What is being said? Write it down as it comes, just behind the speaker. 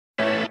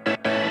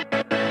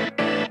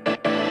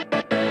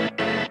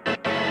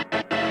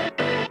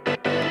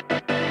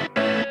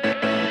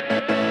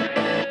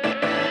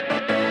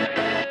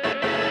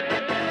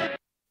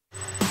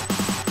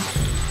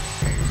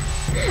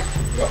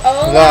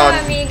Hola,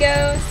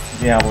 amigos.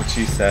 Yeah, what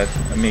she said.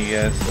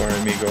 Amigas or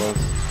amigos.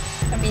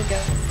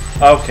 Amigos.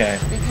 Okay.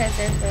 Because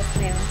there's both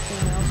male and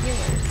female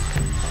viewers.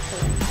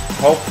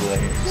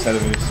 Hopefully, instead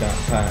of me sound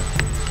fat.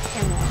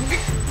 Come on.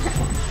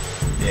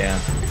 Yeah.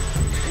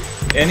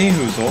 Any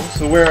hoozle.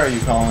 So where are you,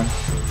 Colin?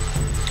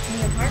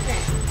 The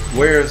apartment.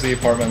 Where is the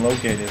apartment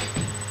located?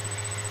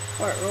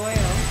 Port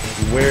Royal.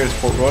 Where is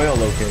Port Royal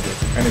located?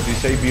 And if you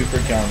say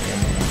Beaufort County,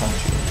 I'm going to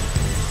punch you.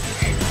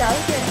 South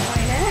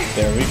Carolina.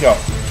 There we go.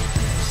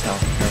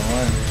 South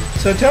Carolina.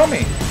 So tell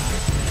me,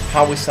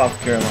 how was South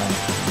Carolina?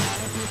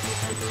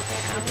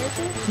 How is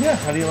it? Yeah,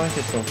 how do you like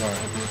it so far?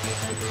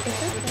 It's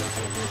okay.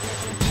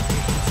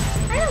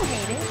 I don't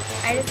hate it.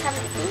 I just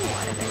haven't seen a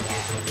lot of it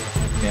yet.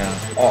 Yeah.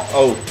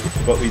 Oh,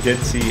 but we did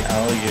see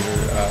alligator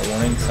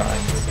warning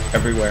signs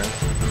everywhere.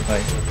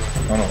 Like,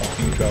 on a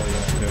walking trail,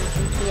 too.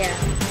 Yeah.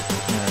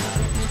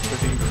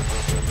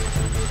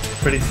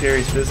 Pretty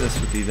serious business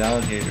with these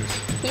alligators.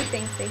 He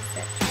thinks they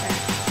set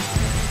traps.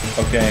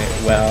 Okay,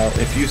 well,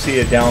 if you see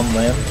a down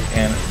limb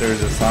and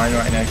there's a sign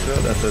right next to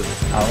it that says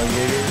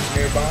alligators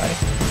nearby,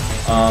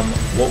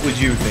 what would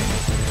you think?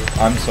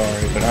 I'm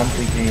sorry, but I'm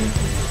thinking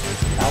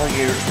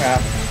alligator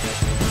trap,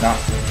 not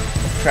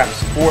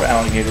traps for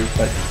alligators,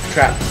 but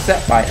traps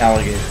set by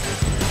alligators.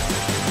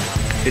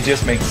 It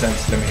just makes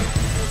sense to me.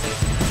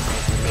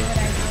 See what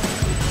I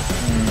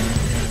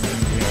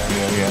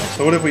do? Yeah.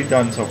 So what have we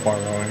done so far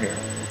over here?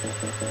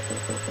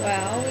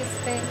 Well, we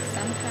spent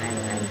some time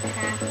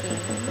unpacking.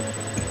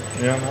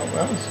 Yeah, no,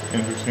 that was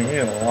interesting. We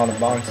had a lot of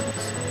boxes.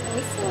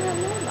 We still have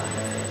more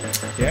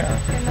boxes. Yeah.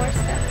 And more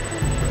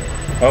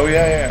stuff. Oh,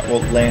 yeah.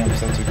 Well, lamps,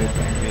 that's a good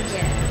thing. Yes.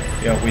 Yeah.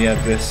 Yeah, we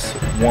have this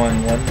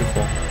one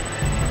wonderful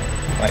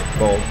light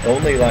bulb.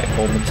 Only light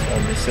bulb installed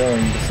in the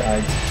ceiling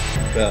besides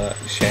the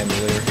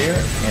chandelier here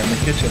and the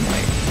kitchen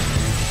light.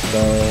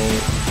 So,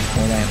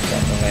 more lamps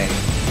on the way.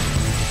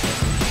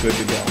 Good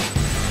to go.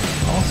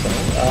 Also,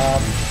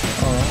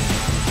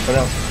 what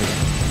else have we done?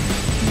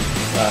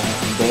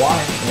 The Y,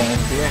 the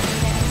YMCA.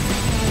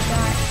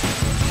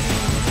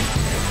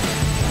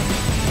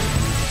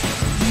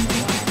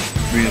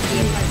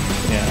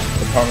 Yeah,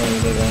 the apartment we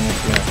live in,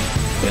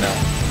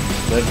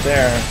 live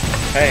there.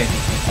 Hey,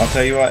 I'll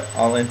tell you what,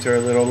 I'll enter a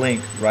little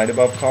link right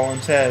above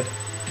Colin's head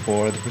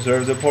for the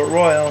preserves at Port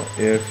Royal.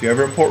 If you're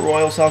ever in Port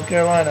Royal, South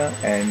Carolina,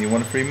 and you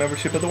want a free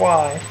membership at the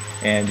Y,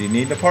 and you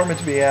need an apartment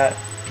to be at,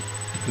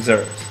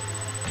 preserves.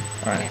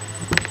 All right. Yeah.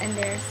 And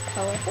there's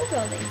colorful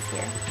buildings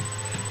here.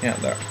 Yeah,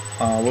 there.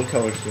 What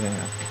colors do they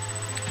have?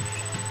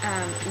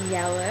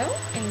 Yellow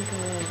and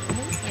green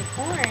and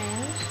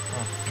orange.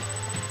 Oh.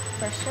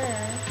 For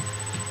sure.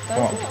 Those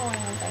are the only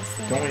ones I've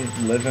seen. Don't we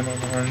live in an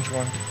orange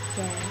one?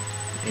 Yeah.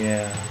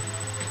 Yeah.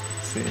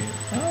 See.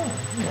 Oh,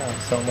 yeah.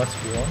 So it must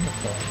be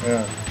wonderful.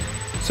 Yeah.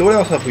 So what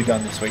else have we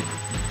done this week?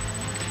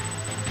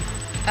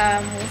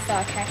 We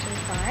saw Catching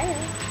Fire.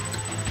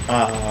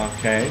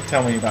 Okay.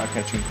 Tell me about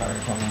Catching Fire,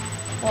 Colin.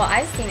 Well,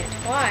 I've seen it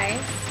twice.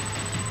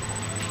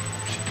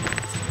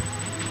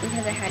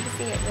 Because I had to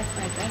see it with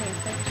my brother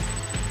first.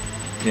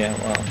 Yeah,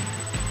 well.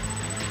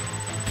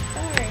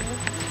 Sorry.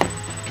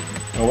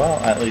 Oh,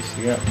 well, at least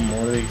you got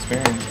more of the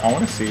experience. I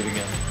want to see it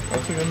again.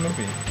 That's a good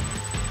movie.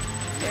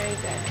 Very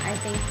good. I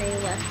think they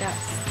left out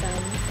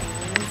some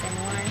things and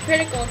one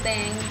critical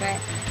thing, but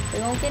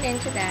we won't get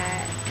into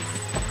that.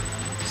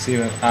 See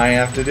what I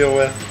have to deal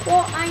with?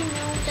 Well, I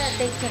know that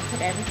they can't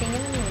put everything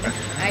in the movie.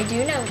 I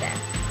do know that.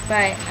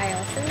 But I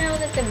also know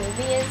that the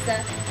movie is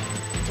the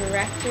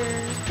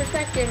director's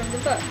perspective of the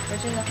book,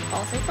 which is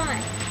also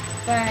fine.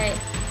 But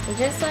they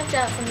just left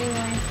out something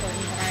really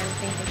important that I would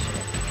think they should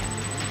have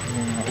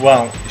kept.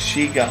 Well,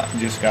 she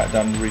just got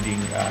done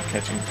reading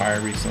Catching Fire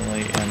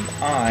recently, and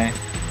I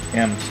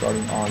am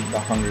starting on The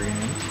Hunger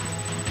Games.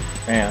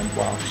 And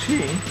while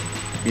she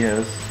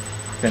is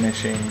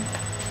finishing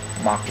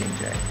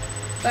Mockingjay.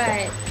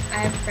 But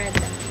I've read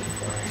them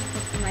before.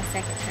 This is my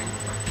second time.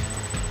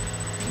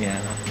 Yeah.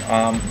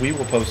 We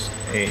will post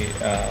a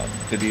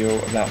video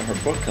about her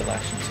book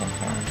collection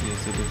sometime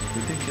because it is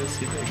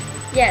ridiculously big.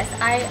 Yes,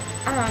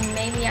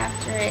 maybe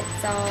after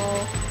it's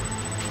all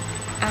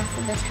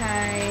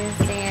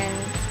alphabetized and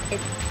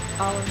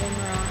all of them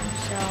are on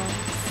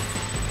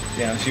shelves.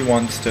 Yeah, she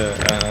wants to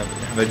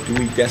have a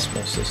Dewey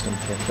Decimal System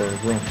for her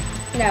room.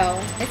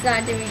 No, it's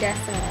not Dewey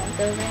Decimal.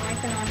 Those are like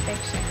for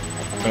nonfiction.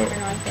 That's only for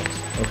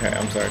nonfiction. Okay,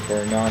 I'm sorry,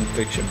 for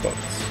nonfiction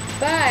books.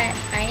 But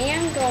I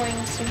am going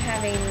to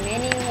have a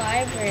mini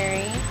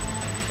library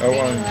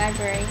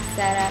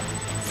set up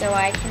so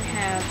I can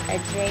have a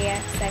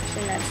JF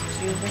section that's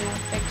juvenile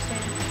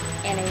fiction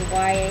and a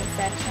YA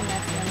section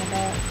that's young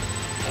adult,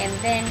 and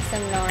then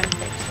some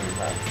non-fiction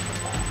books at the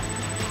bottom.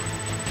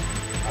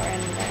 Or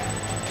in there.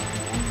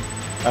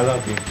 I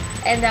love you.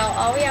 And they'll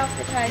all be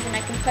alphabetized, and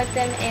I can put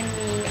them in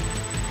the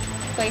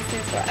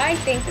places where I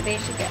think that they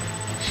should go.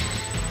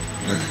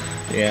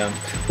 Yeah,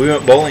 we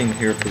went bowling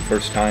here for the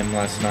first time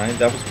last night.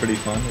 That was pretty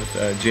fun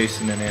with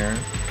Jason and Aaron.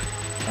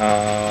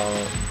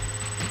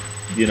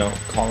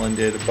 Colin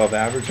did above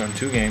average on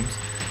 2 games,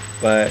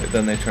 but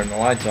then they turned the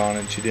lights on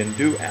and she didn't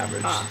do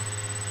average.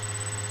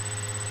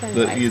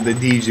 The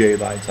DJ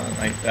lights on,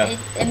 like that.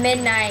 It's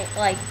midnight,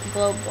 like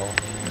global,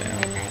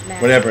 midnight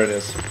madness. Whatever it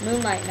is.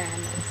 Moonlight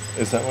madness.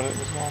 Is that what it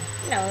was called?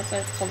 No, that's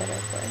what it's called at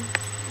Oakwood.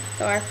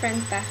 So our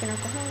friends back in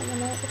Oklahoma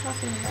know what we're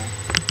talking about.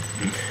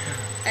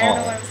 I don't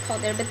know what it was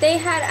called there, but they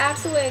had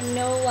absolutely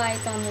no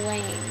lights on the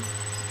lanes.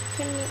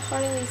 Couldn't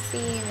hardly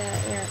see the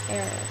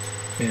area.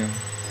 Yeah,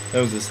 that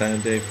was a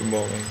sad day for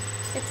bowling.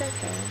 It's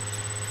okay.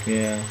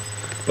 Yeah,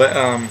 but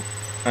I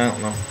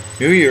don't know.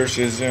 New Year's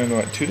is in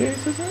what, 2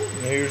 days? Is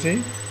it New Year's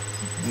Eve?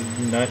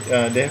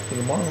 Day after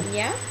tomorrow.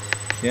 Yeah.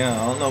 Yeah,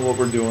 I don't know what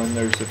we're doing.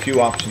 There's a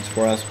few options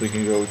for us. We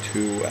can go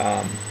to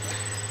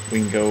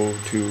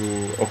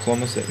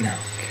Oklahoma City. No,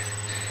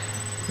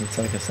 it's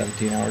like a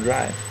 17-hour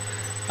drive.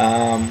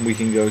 We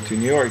can go to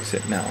New York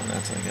City. No,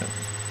 that's like a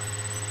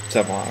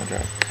 7-hour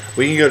drive.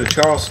 We can go to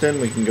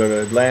Charleston. We can go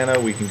to Atlanta.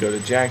 We can go to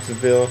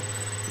Jacksonville.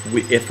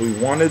 If we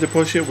wanted to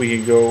push it, we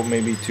could go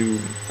maybe to.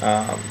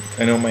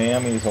 I know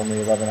Miami is only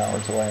 11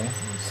 hours away,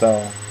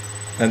 so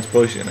that's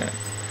pushing it.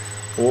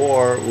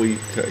 Or we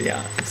could,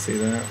 yeah, see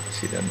that?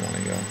 She doesn't want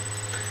to go.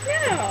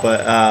 No.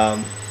 But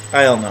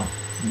I don't know.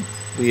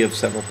 We have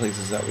several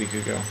places that we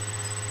could go.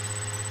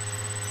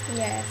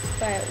 Yes,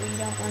 but we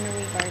don't want to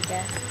leave our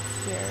guests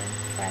here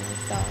by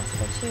themselves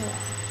for too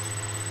long.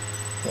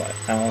 What,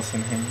 Alice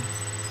and him?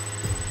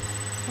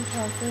 And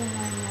Kelsey and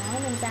my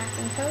mom and Zach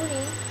and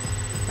Cody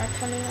are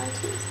coming on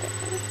Tuesday.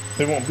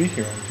 They won't be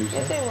here on Tuesday.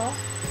 Yes, they will.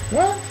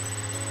 What?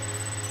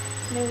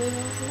 They're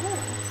leaving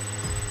tomorrow.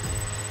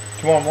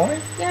 Tomorrow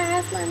morning? Yeah, I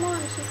asked my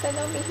mom. She said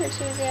they'll be here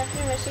Tuesday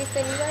afternoon, but she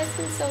said you guys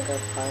can still go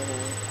party.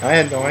 I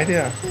had no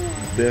idea. Yeah.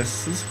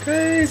 This is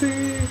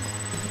crazy.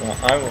 Well,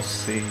 I will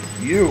see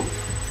you,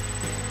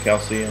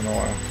 Kelsey and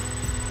Laura,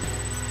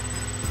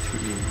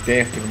 day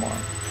after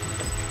tomorrow.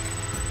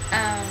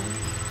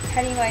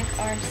 How do you like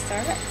our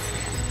Starbucks?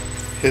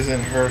 His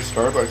and her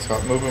Starbucks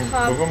cup. Move them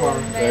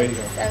over. There you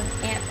go.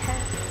 Of Aunt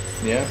Pat.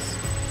 Yes.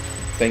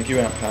 Thank you,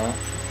 Aunt Pat.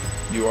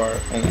 You are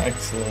an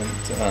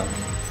excellent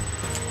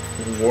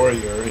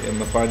warrior in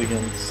the fight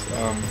against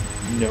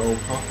no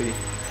coffee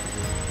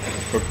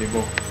for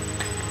people.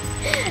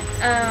 Yes.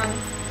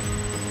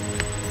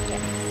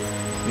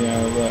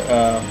 Yeah, but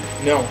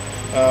no,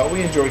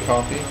 we enjoy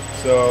coffee,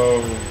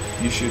 so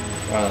you should,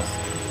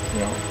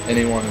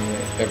 anyone and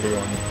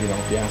everyone, if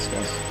you ask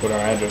us what our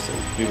address is,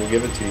 we will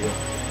give it to you to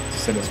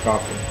send us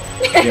coffee.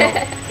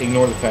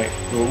 Ignore the fact,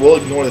 we'll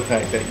ignore the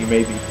fact that you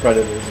may be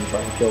predators and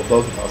trying to kill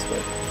both of us,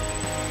 but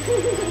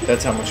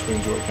that's how much we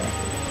enjoy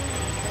coffee.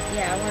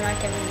 Yeah, we're not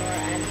giving you our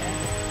address.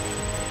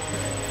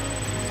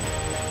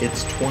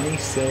 It's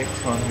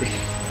 2600.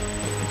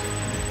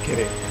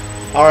 Kidding.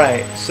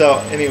 Alright, so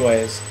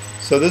anyways,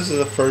 so this is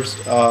the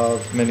first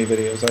of many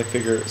videos. We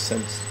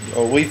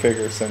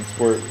figure since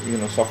we're,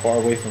 so far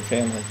away from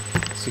family,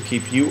 to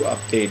keep you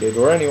updated,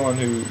 or anyone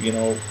who,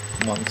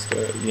 wants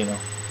to,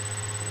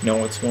 know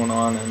what's going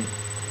on in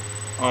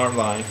our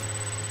life.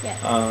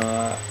 Yes.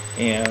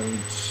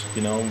 And,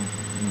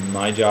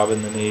 my job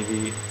in the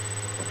Navy,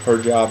 her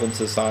job in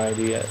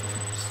society at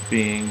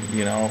being,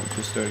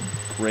 just a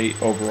great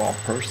overall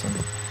person,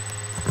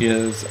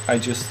 is I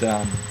just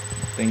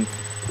think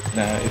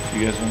that if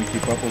you guys want to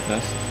keep up with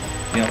us,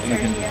 you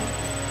can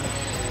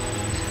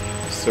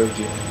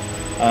Sergio.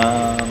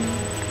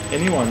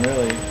 Anyone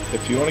really,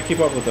 if you want to keep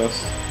up with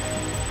us,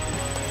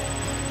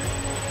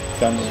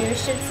 you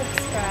should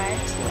subscribe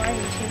to our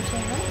YouTube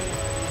channel,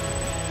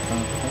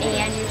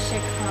 and you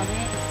should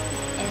comment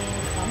in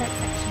the comment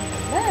section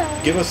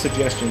below. Give us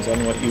suggestions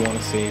on what you want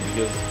to see,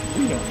 because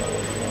we don't know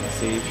what you want to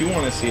see. If you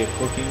want to see a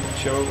cooking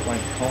show,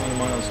 like Colin and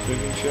Miles'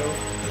 cooking show,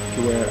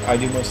 to where I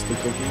do most of the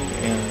cooking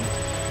and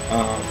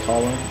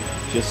Colin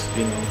just,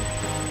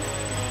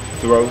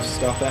 throws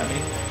stuff at me,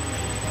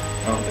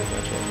 I don't think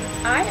that's right.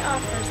 I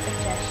offer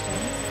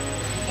suggestions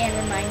and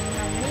remind you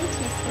how many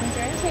teaspoons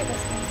are in a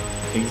tablespoon.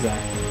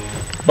 Exactly.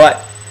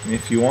 But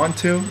if you want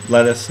to,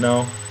 let us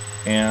know,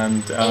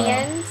 and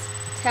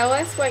tell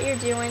us what you're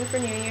doing for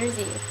New Year's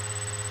Eve.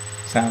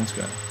 Sounds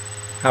good.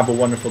 Have a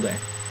wonderful day.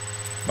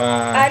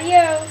 Bye.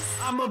 Adios.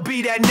 I'ma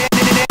be that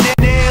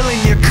nail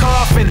in your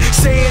coffin,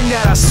 saying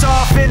that I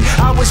softened.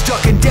 I was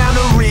ducking